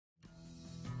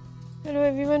Hello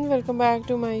everyone, welcome back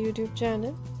to my YouTube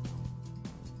channel,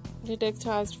 Detect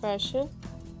Fast Fashion.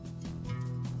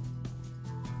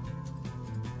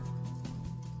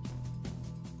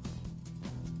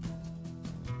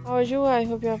 How are you? I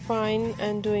hope you are fine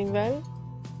and doing well,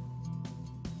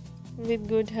 with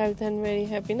good health and very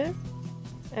happiness,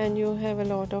 and you have a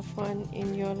lot of fun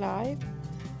in your life.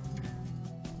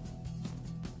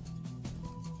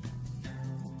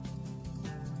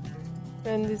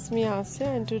 And this is me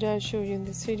Asya, and today I show you in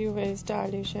this video very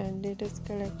stylish and latest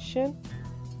collection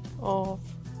of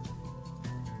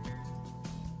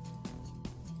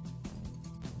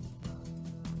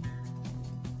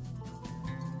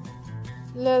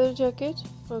leather jacket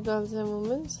for girls and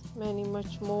women. Many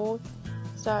much more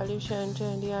stylish and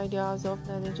trendy ideas of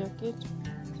leather jacket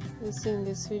you'll see in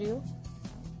this video.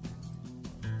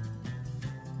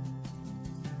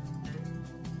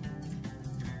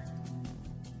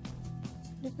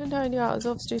 Different ideas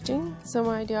of stitching, some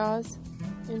ideas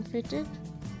in fitted,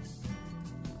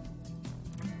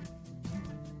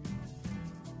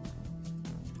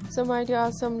 some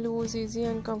ideas, some loose, easy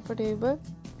and comfortable,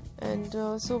 and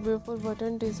so beautiful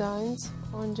button designs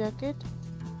on jacket,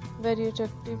 very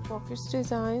attractive pockets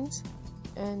designs,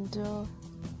 and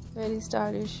very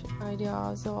stylish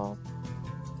ideas of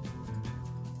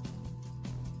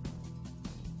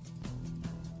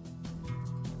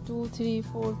two, three,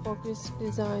 four pockets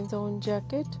designs on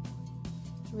jacket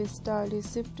with stylish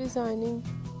zip designing,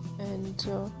 and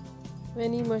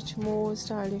many much more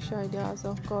stylish ideas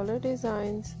of collar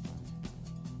designs.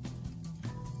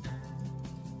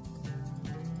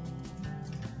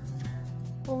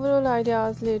 Overall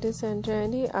ideas latest and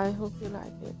trendy. I hope you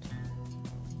like it.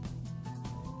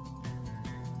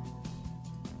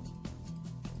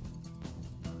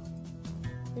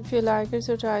 If you like it,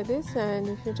 so try this, and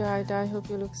if you try it, I hope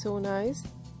you look so nice,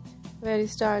 very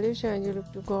stylish, and you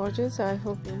look too gorgeous. I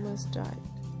hope you must try it.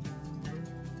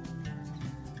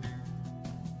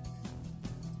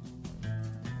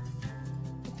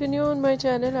 If you're new on my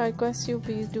channel, I request you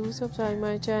please do subscribe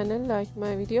my channel, like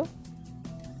my video.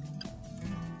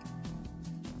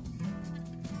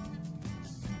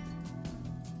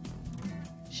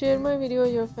 Share my video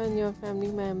with your friends, your family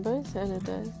members and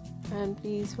others, and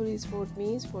please fully support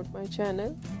me, support my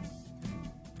channel.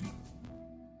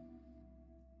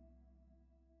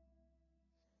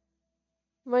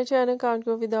 My channel can't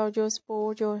go without your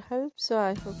support, your help, so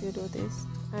I hope you do this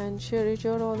and share it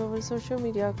your all over social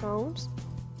media accounts.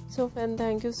 So friend,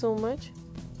 thank you so much.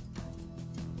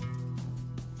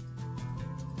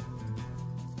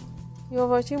 You are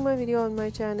watching my video on my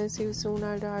channel. See you soon.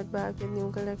 I'll be back with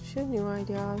new collection, new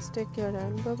ideas. Take care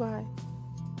and bye bye.